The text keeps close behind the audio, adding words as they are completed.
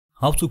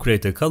How to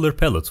create a color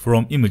palette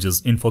from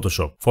images in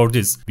Photoshop. For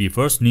this, we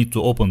first need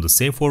to open the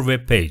Save for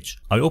Web page.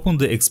 I open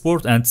the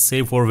Export and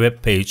Save for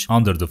Web page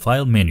under the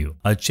File menu.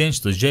 I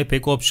change the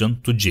JPEG option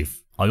to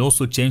GIF. I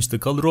also change the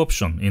color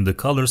option in the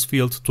Colors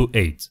field to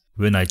 8.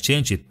 When I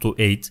change it to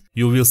 8,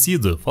 you will see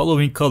the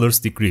following colors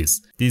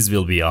decrease. This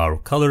will be our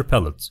color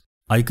palette.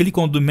 I click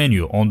on the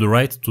menu on the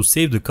right to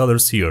save the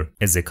colors here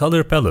as a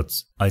color palette.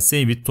 I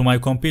save it to my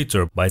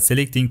computer by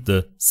selecting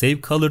the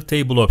Save Color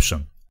Table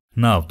option.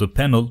 Now the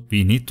panel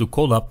we need to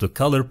call up the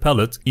color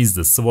palette is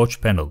the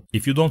swatch panel.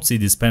 If you don't see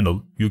this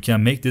panel, you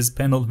can make this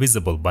panel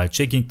visible by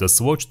checking the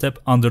swatch tab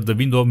under the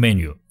window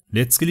menu.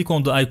 Let's click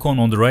on the icon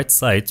on the right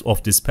side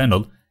of this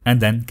panel and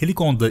then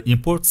click on the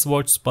Import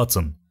Swatch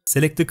button.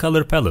 Select the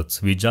color palette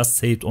we just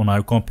saved on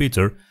our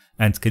computer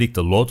and click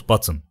the Load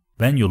button.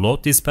 When you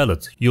load this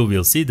palette, you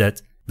will see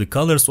that the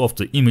colors of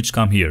the image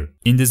come here.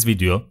 In this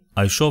video,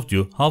 I showed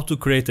you how to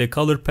create a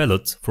color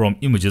palette from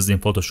images in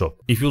Photoshop.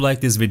 If you like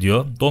this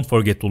video, don't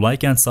forget to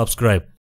like and subscribe.